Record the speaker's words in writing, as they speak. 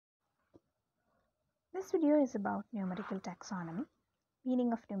This video is about numerical taxonomy,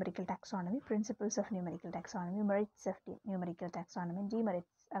 meaning of numerical taxonomy, principles of numerical taxonomy, merits of numerical taxonomy,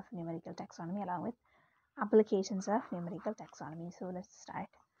 demerits of numerical taxonomy, along with applications of numerical taxonomy. So let's start.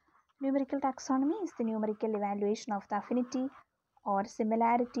 Numerical taxonomy is the numerical evaluation of the affinity or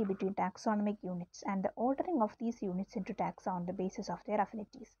similarity between taxonomic units and the ordering of these units into taxa on the basis of their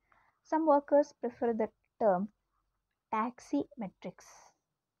affinities. Some workers prefer the term taximetrics.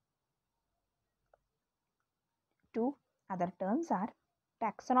 Two other terms are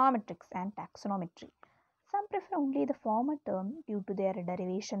taxonometrics and taxonometry. Some prefer only the former term due to their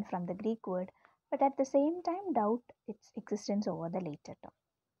derivation from the Greek word, but at the same time doubt its existence over the later term.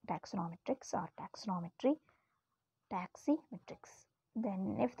 Taxonometrics or taxonometry, taximetrics.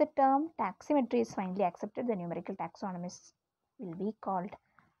 Then if the term taximetry is finally accepted, the numerical taxonomists will be called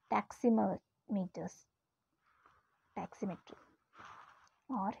taximeters, taximetry,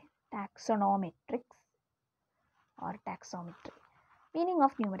 or taxonometrics or taxometry. Meaning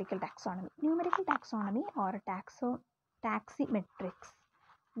of numerical taxonomy. Numerical taxonomy or taximetrics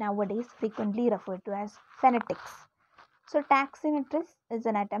nowadays frequently referred to as phonetics. So taximetrics is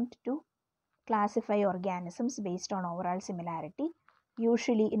an attempt to classify organisms based on overall similarity,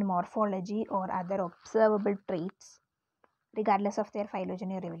 usually in morphology or other observable traits. Regardless of their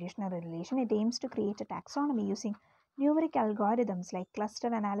phylogeny or evolutionary relation, it aims to create a taxonomy using numeric algorithms like cluster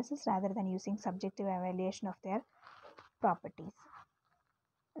analysis rather than using subjective evaluation of their properties.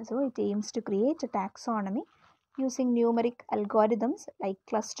 So it aims to create a taxonomy using numeric algorithms like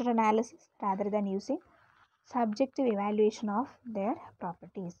cluster analysis rather than using subjective evaluation of their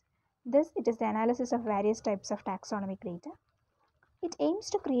properties. This, it is the analysis of various types of taxonomic data. It aims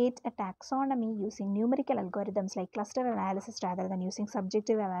to create a taxonomy using numerical algorithms like cluster analysis rather than using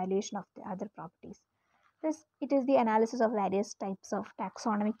subjective evaluation of the other properties. This, it is the analysis of various types of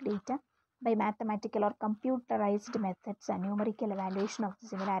taxonomic data by mathematical or computerized methods and numerical evaluation of the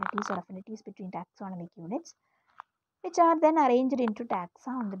similarities or affinities between taxonomic units, which are then arranged into taxa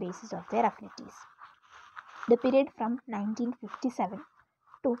on the basis of their affinities. The period from 1957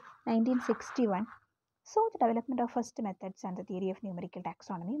 to 1961 saw the development of first methods and the theory of numerical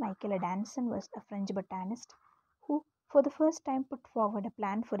taxonomy. Michael Adamson was a French botanist who for the first time put forward a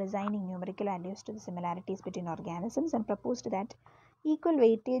plan for assigning numerical values to the similarities between organisms and proposed that equal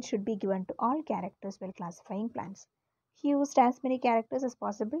weightage should be given to all characters while classifying plants. He used as many characters as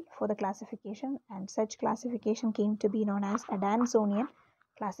possible for the classification, and such classification came to be known as Adamsonian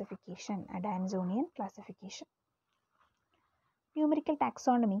classification. Numerical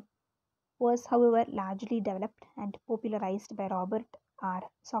taxonomy was, however, largely developed and popularized by Robert R.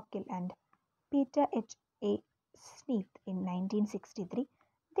 Sokal and Peter H. A. Smith in 1963.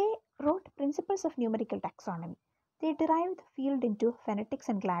 They wrote Principles of Numerical Taxonomy. They derived the field into phonetics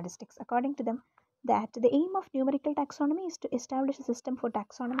and cladistics. According to them, that the aim of numerical taxonomy is to establish a system for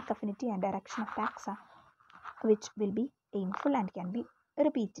taxonomic affinity and direction of taxa, which will be aimful and can be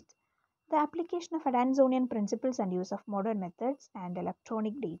repeated. The application of Adamsonian principles and use of modern methods and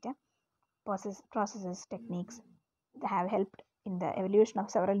electronic data processes techniques have helped in the evolution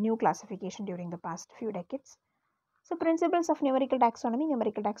of several new classifications during the past few decades. So, principles of numerical taxonomy.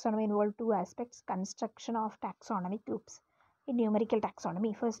 Numerical taxonomy involve two aspects: construction of taxonomic groups. In numerical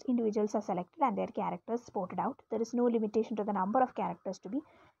taxonomy, first individuals are selected and their characters spotted out. There is no limitation to the number of characters to be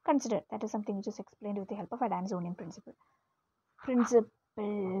considered. That is something which is explained with the help of Adamsonian principle.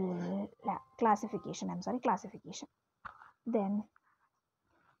 Classification. Then,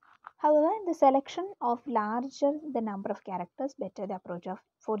 however, the selection of larger the number of characters, better the approach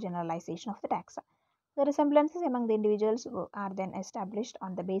for generalization of the taxa. The resemblances among the individuals are then established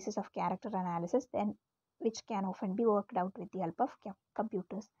on the basis of character analysis, which can often be worked out with the help of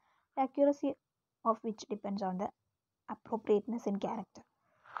computers, the accuracy of which depends on the appropriateness in character.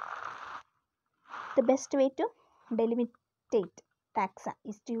 The best way to delimitate taxa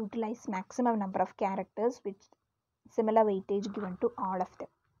is to utilize maximum number of characters with similar weightage given to all of them.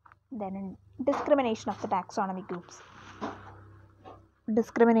 Then in discrimination of the taxonomic groups.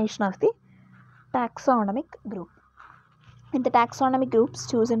 Discrimination of the taxonomic group. In the taxonomic groups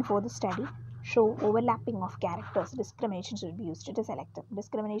chosen for the study show overlapping of characters, discrimination should be used to select them.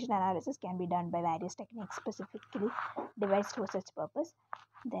 Discrimination analysis can be done by various techniques specifically devised for such purpose.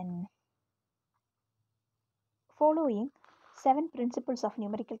 Then following 7 principles of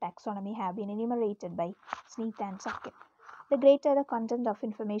numerical taxonomy have been enumerated by Smith and Sokal. The greater the content of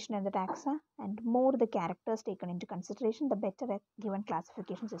information in the taxa and more the characters taken into consideration, the better a given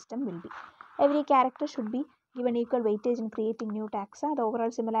classification system will be. Every character should be given equal weightage in creating new taxa. The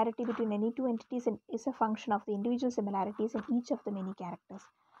overall similarity between any two entities is a function of the individual similarities in each of the many characters.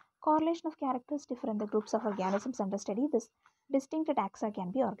 Correlation of characters differ in the groups of organisms under study. This distinct taxa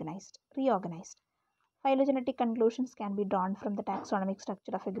can be reorganized. Phylogenetic conclusions can be drawn from the taxonomic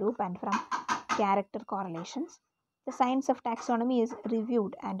structure of a group and from character correlations. The science of taxonomy is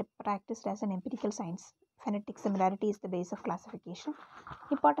reviewed and practiced as an empirical science. Phonetic similarity is the base of classification.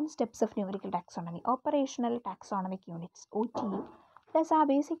 Important steps of numerical taxonomy. Operational taxonomic units, OTU. These are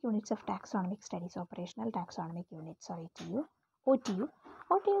basic units of taxonomic studies. Operational taxonomic units, or OTU.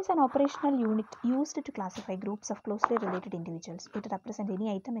 OTU is an operational unit used to classify groups of closely related individuals. It represents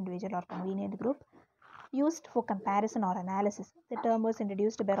any item, individual, or convenient group used for comparison or analysis. The term was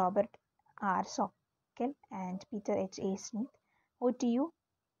introduced by Robert R. Sockel and Peter H. A. Smith. OTU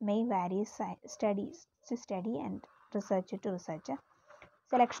may vary studies to study and researcher to researcher.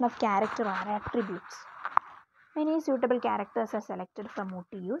 Selection of character or attributes. Many suitable characters are selected from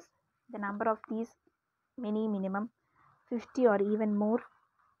OTUs. The number of these many minimum 50 or even more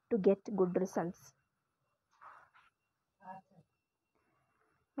to get good results.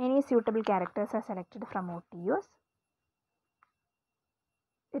 Many suitable characters are selected from OTUs.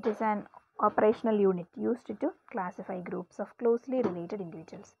 It is an operational unit used to classify groups of closely related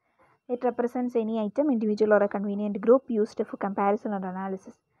individuals. It represents any item, individual, or a convenient group used for comparison or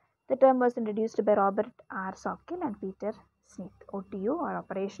analysis. The term was introduced by Robert R. Sockel and Peter Smith. OTU, or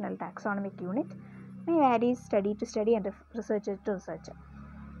operational taxonomic unit, may vary study to study and researcher to researcher.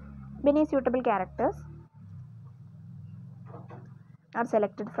 Many suitable characters are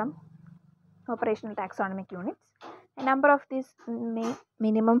selected from operational taxonomic units. A number of these may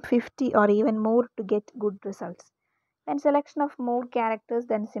minimum 50 or even more to get good results. When selection of more characters,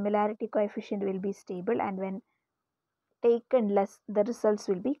 then similarity coefficient will be stable, and when taken less, the results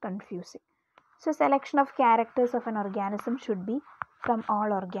will be confusing. So selection of characters of an organism should be from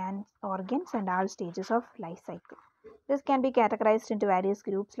all organs and all stages of life cycle. This can be categorized into various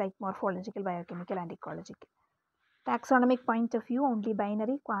groups like morphological, biochemical, and ecological. Taxonomic point of view, only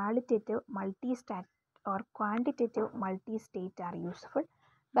binary, qualitative, multi-stat, or quantitative multi-state are useful.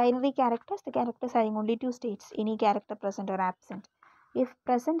 Binary characters, the characters having only two states, any character present or absent. If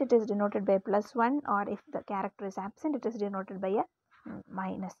present, it is denoted by +1, or if the character is absent, it is denoted by a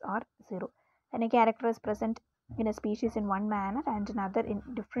minus or 0. When a character is present in a species in one manner and another in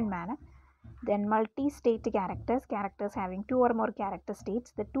different manner, then multi-state characters having two or more character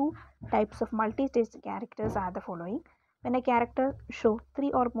states. The two types of multi-state characters are the following. When a character shows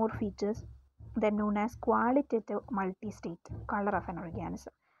 3 or more features, then known as qualitative multi-state, color of an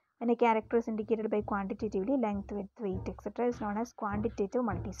organism. When a character is indicated by quantitatively, length, width, weight, etc., is known as quantitative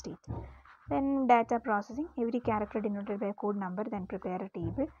multi-state. Then data processing, every character denoted by a code number, then prepare a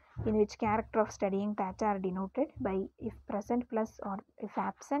table in which character of studying data are denoted by if present plus or if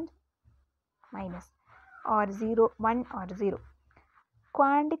absent minus, or 0, 1 or 0.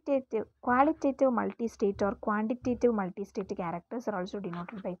 Qualitative multi-state or quantitative multi-state characters are also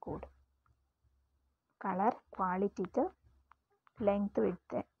denoted by code. Color, qualitative, length,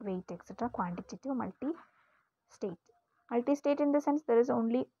 width, weight, etc. Quantitative multi-state. Multi-state in the sense there is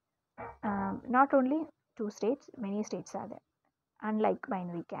only not only two states, many states are there, unlike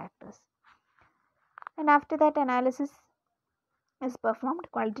binary characters. And after that, analysis is performed.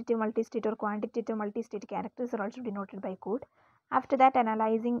 Qualitative multi-state or quantitative multi-state characters are also denoted by code. After that,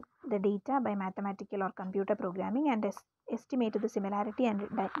 analyzing the data by mathematical or computer programming and estimate the similarity and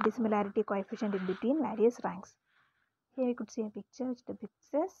dissimilarity coefficient in between various ranks. Here you could see a picture which depicts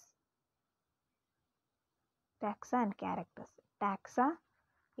taxa and characters. Taxa,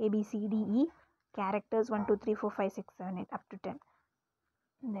 A, B, C, D, E, characters 1, 2, 3, 4, 5, 6, 7, 8, up to 10.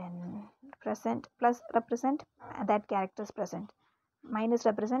 Then present plus represent that character is present, minus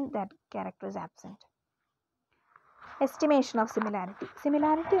represent that character is absent. Estimation of similarity.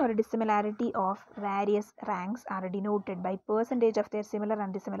 Similarity or dissimilarity of various ranks are denoted by percentage of their similar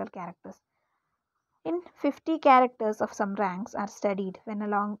and dissimilar characters. In 50 characters of some ranks are studied, when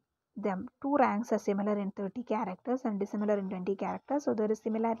along them two ranks are similar in 30 characters and dissimilar in 20 characters. So there is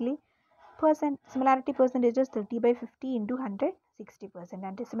similarity percentage is 30 by 50 into 100, 60%,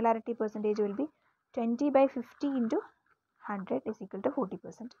 and dissimilarity percentage will be 20 by 50 into 100 is equal to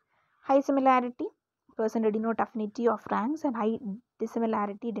 40%. High similarity percentage denote affinity of ranks, and high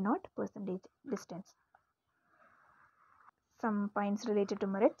dissimilarity denote percentage distance. Some points related to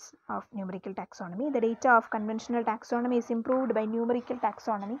merits of numerical taxonomy. The data of conventional taxonomy is improved by numerical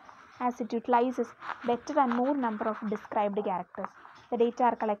taxonomy as it utilizes better and more number of described characters. The data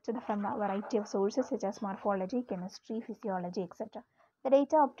are collected from a variety of sources such as morphology, chemistry, physiology, etc. The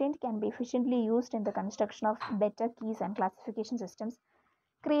data obtained can be efficiently used in the construction of better keys and classification systems,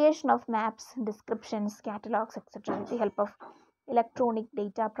 creation of maps, descriptions, catalogs, etc. with the help of electronic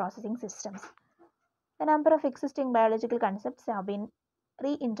data processing systems. A number of existing biological concepts have been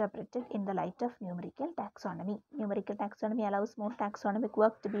reinterpreted in the light of numerical taxonomy. Numerical taxonomy allows more taxonomic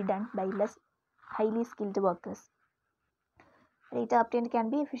work to be done by less highly skilled workers. Data obtained can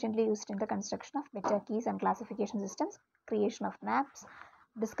be efficiently used in the construction of better keys and classification systems, creation of maps,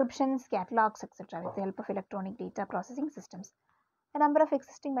 descriptions, catalogs, etc. with the help of electronic data processing systems. A number of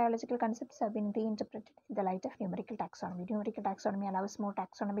existing biological concepts have been reinterpreted in the light of numerical taxonomy. Numerical taxonomy allows more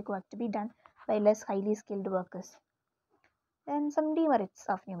taxonomic work to be done by less highly skilled workers. Then some demerits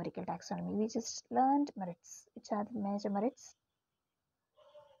of numerical taxonomy. We just learned merits. Which are the major merits?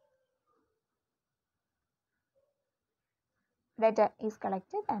 Data is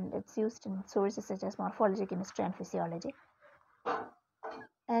collected and it's used in sources such as morphology, chemistry, and physiology.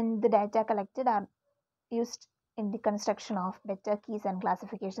 And the data collected are used in the construction of better keys and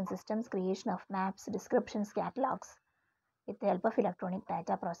classification systems, creation of maps, descriptions, catalogs with the help of electronic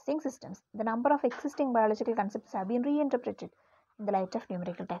data processing systems. The number of existing biological concepts have been reinterpreted in the light of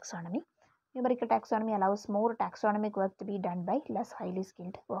numerical taxonomy. Numerical taxonomy allows more taxonomic work to be done by less highly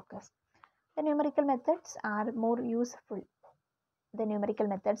skilled workers. The numerical methods are more useful. The numerical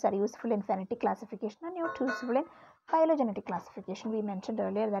methods are useful in phenetic classification and not useful in phylogenetic classification. We mentioned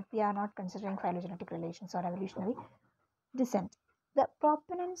earlier that we are not considering phylogenetic relations or evolutionary descent. The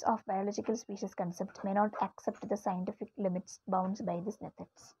proponents of biological species concept may not accept the scientific limits bound by these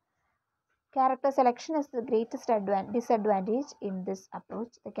methods. Character selection is the greatest disadvantage in this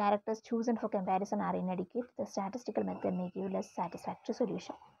approach. The characters chosen for comparison are inadequate. The statistical method may give less satisfactory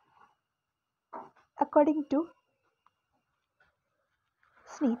solution. According to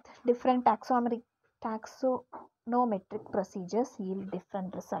Smith, different taxonometric procedures yield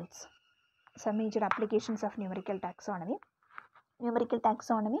different results. Some major applications of numerical taxonomy. Numerical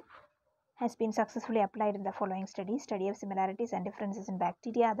taxonomy has been successfully applied in the following studies: study of similarities and differences in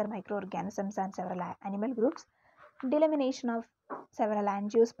bacteria, other microorganisms, and several animal groups, delimitation of several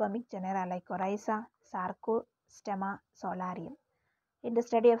angiospermic genera like Coryza, Sarcostema, Solarium, in the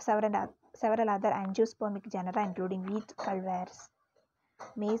study of several other angiospermic genera including wheat cultivars,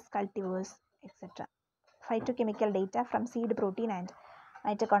 maize cultivars, etc. Phytochemical data from seed protein and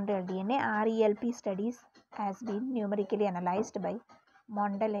mitochondrial DNA, RELP studies has been numerically analyzed by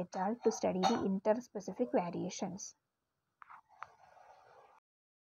Mondal et al. To study the interspecific variations.